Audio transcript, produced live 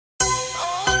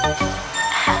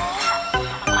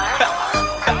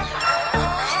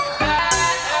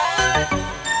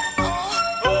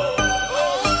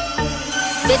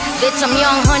bitch, I'm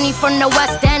young honey from the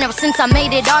West End. Ever since I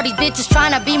made it, all these bitches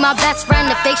tryna be my best friend.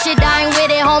 The fake shit, I ain't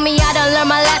with it, homie, I done learned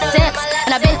my lessons.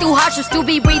 And I've been through hardships, to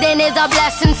be breathing is a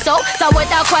blessing. So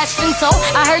without question, so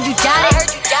I heard you got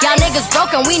it. Y'all niggas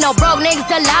broken, we know broke niggas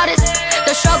the loudest.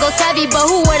 The struggle's heavy, but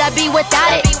who would I be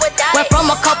without it? Went from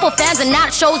a couple fans and now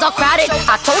the shows all crowded.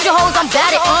 I told you hoes I'm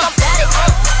bad at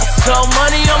Talk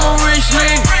money, I'm a rich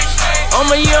nigga. All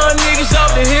my young niggas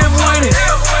off the hip with it.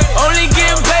 Only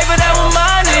getting paper, that was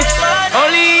my niggas.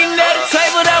 Only eating at the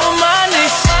table, that was my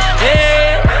niggas.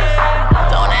 Yeah.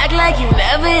 Don't act like you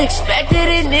never expected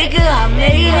it, nigga, I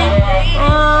made it.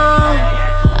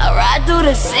 I ride through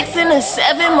the 6 and the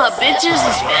 7, my bitches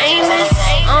is famous.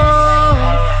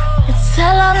 And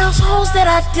tell all those hoes that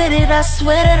I did it, I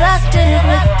swear that I did it.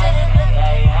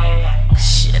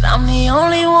 Shit, I'm the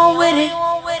only one with it.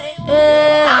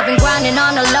 Yeah. I've been grinding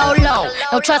on the low.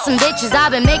 No trusting bitches,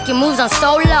 I've been making moves on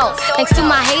solo. Thanks to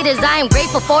my haters, I am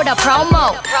grateful for the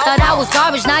promo. Thought I was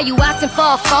garbage, now you asking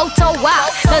for a photo.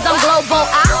 Wow, cause I'm global,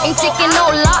 I ain't taking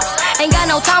no loss. Ain't got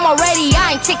no time already,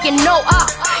 I ain't taking no off.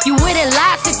 You wouldn't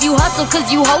last if you hustle cause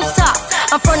you host up.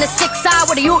 I'm from the 6 side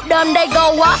where the youth them, they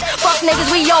go off. Fuck niggas,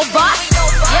 we your boss.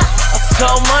 Yeah.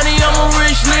 Talk money, I'm a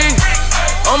rich nigga.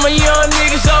 All my young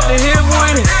niggas off the hip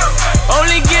with it.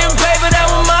 Only getting paper, that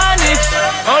was my niggas.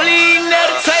 Only eating at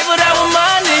the table, that was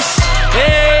my niggas.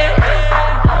 Yeah.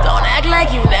 Don't act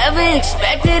like you never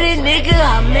expected it, nigga,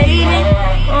 I made it.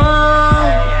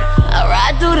 I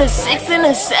ride through the 6 and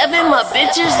the 7, my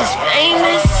bitches is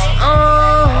famous.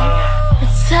 And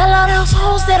tell all those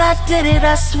hoes that I did it,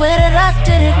 I swear that I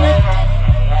did it, nigga.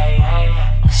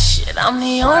 Shit, I'm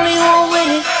the only one with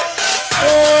it.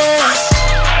 Yeah.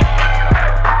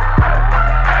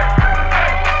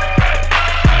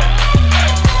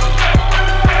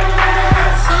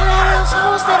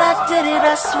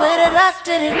 I swear that I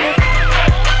did it.